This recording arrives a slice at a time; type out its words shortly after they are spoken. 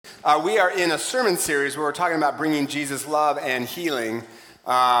We are in a sermon series where we're talking about bringing Jesus' love and healing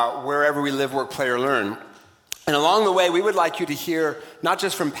wherever we live, work, play, or learn. And along the way, we would like you to hear not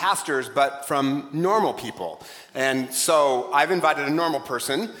just from pastors, but from normal people. And so I've invited a normal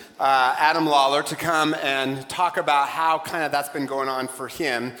person, Adam Lawler, to come and talk about how kind of that's been going on for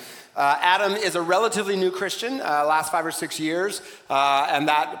him. Adam is a relatively new Christian, last 5 or 6 years, and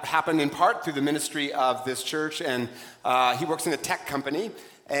that happened in part through the ministry of this church. And he works in a tech company,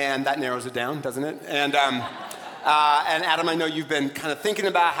 and that narrows it down, doesn't it? And Adam, I know you've been kind of thinking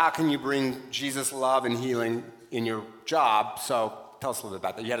about how can you bring Jesus' love and healing in your job. So tell us a little bit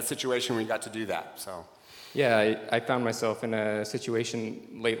about that. You had a situation where you got to do that. So yeah, I found myself in a situation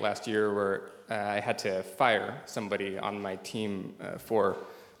late last year where I had to fire somebody on my team for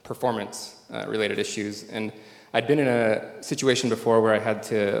performance-related issues. And I'd been in a situation before where I had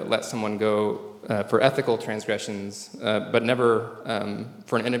to let someone go for ethical transgressions, but never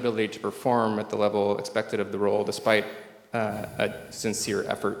for an inability to perform at the level expected of the role, despite a sincere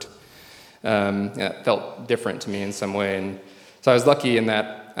effort. It felt different to me in some way. And so I was lucky in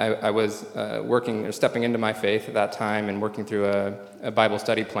that I was working or stepping into my faith at that time and working through a Bible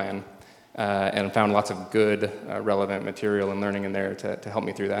study plan. And found lots of good, relevant material and learning in there to help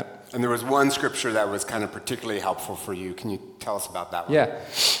me through that. And there was one scripture that was kind of particularly helpful for you. Can you tell us about that one? Yeah.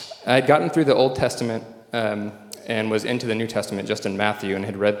 I'd gotten through the Old Testament and was into the New Testament just in Matthew and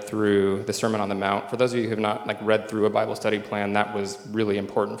had read through the Sermon on the Mount. For those of you who have not read through a Bible study plan, that was really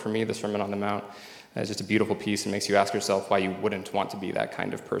important for me, the Sermon on the Mount. It's just a beautiful piece and makes you ask yourself why you wouldn't want to be that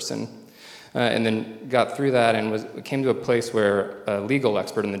kind of person. And then got through that and came to a place where a legal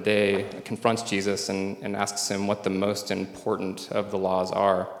expert in the day confronts Jesus and asks him what the most important of the laws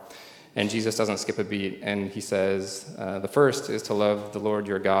are. And Jesus doesn't skip a beat, and he says, the first is to love the Lord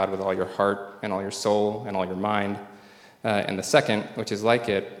your God with all your heart and all your soul and all your mind. And the second, which is like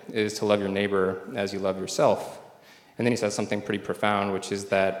it, is to love your neighbor as you love yourself. And then he says something pretty profound, which is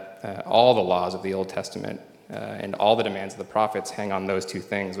that all the laws of the Old Testament and all the demands of the prophets hang on those two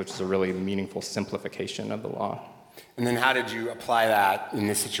things, which is a really meaningful simplification of the law. And then how did you apply that in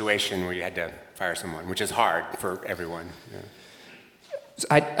this situation where you had to fire someone, which is hard for everyone? Yeah. So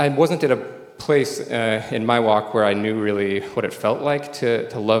I wasn't at a place in my walk where I knew really what it felt like to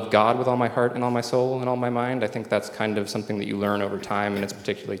love God with all my heart and all my soul and all my mind. I think that's kind of something that you learn over time, and it's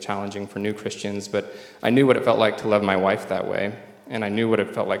particularly challenging for new Christians. But I knew what it felt like to love my wife that way, and I knew what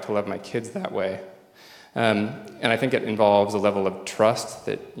it felt like to love my kids that way. And I think it involves a level of trust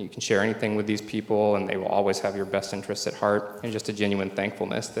that you can share anything with these people and they will always have your best interests at heart, and just a genuine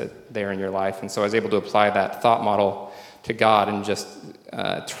thankfulness that they're in your life. And so I was able to apply that thought model to God and just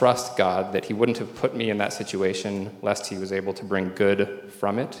trust God that he wouldn't have put me in that situation lest he was able to bring good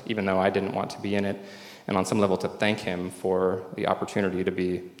from it, even though I didn't want to be in it, and on some level to thank him for the opportunity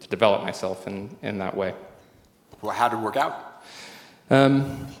to develop myself in that way. Well, how did it work out?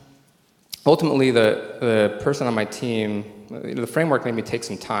 Ultimately, the person on my team, the framework made me take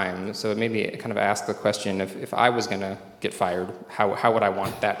some time. So it made me kind of ask the question, if I was going to get fired, how would I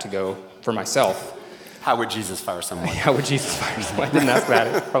want that to go for myself? How would Jesus fire someone? How would Jesus fire someone? I didn't ask that.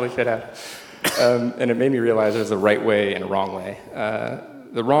 It probably should have. And it made me realize there's a right way and a wrong way.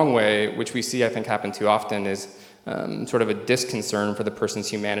 The wrong way, which we see, I think, happen too often, is sort of a disconcern for the person's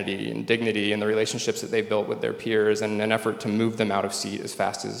humanity and dignity and the relationships that they've built with their peers, and an effort to move them out of seat as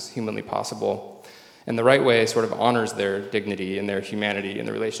fast as humanly possible. And the right way sort of honors their dignity and their humanity and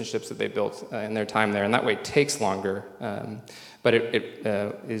the relationships that they built in their time there. And that way takes longer, but it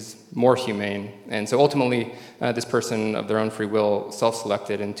is more humane. And so ultimately, this person of their own free will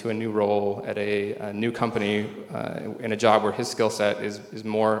self-selected into a new role at a new company in a job where his skill set is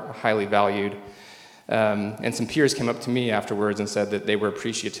more highly valued. And some peers came up to me afterwards and said that they were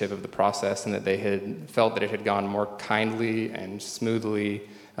appreciative of the process and that they had felt that it had gone more kindly and smoothly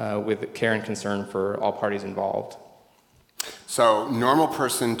with care and concern for all parties involved. So, normal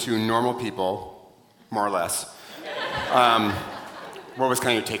person to normal people, more or less. What was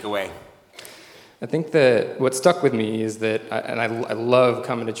kind of your takeaway? I think that what stuck with me is that, I love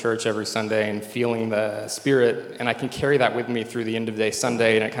coming to church every Sunday and feeling the Spirit, and I can carry that with me through the end of the day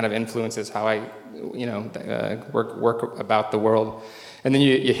Sunday, and it kind of influences how I, work about the world. And then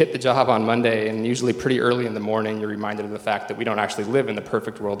you hit the job on Monday, and usually pretty early in the morning, you're reminded of the fact that we don't actually live in the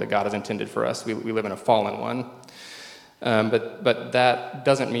perfect world that God has intended for us. We live in a fallen one. But that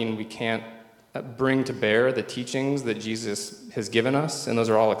doesn't mean we can't bring to bear the teachings that Jesus has given us, and those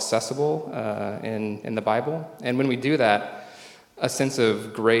are all accessible in the Bible. And when we do that, a sense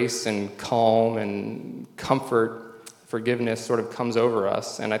of grace and calm and comfort, forgiveness sort of comes over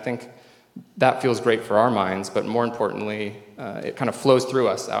us. And I think that feels great for our minds, but more importantly, it kind of flows through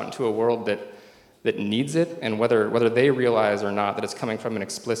us out into a world that needs it, and whether they realize or not that it's coming from an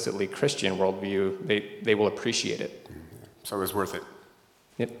explicitly Christian worldview, they will appreciate it. So it was worth it.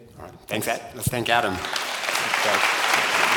 Yep. All right. Thanks. Let's thank Adam. Thanks, guys.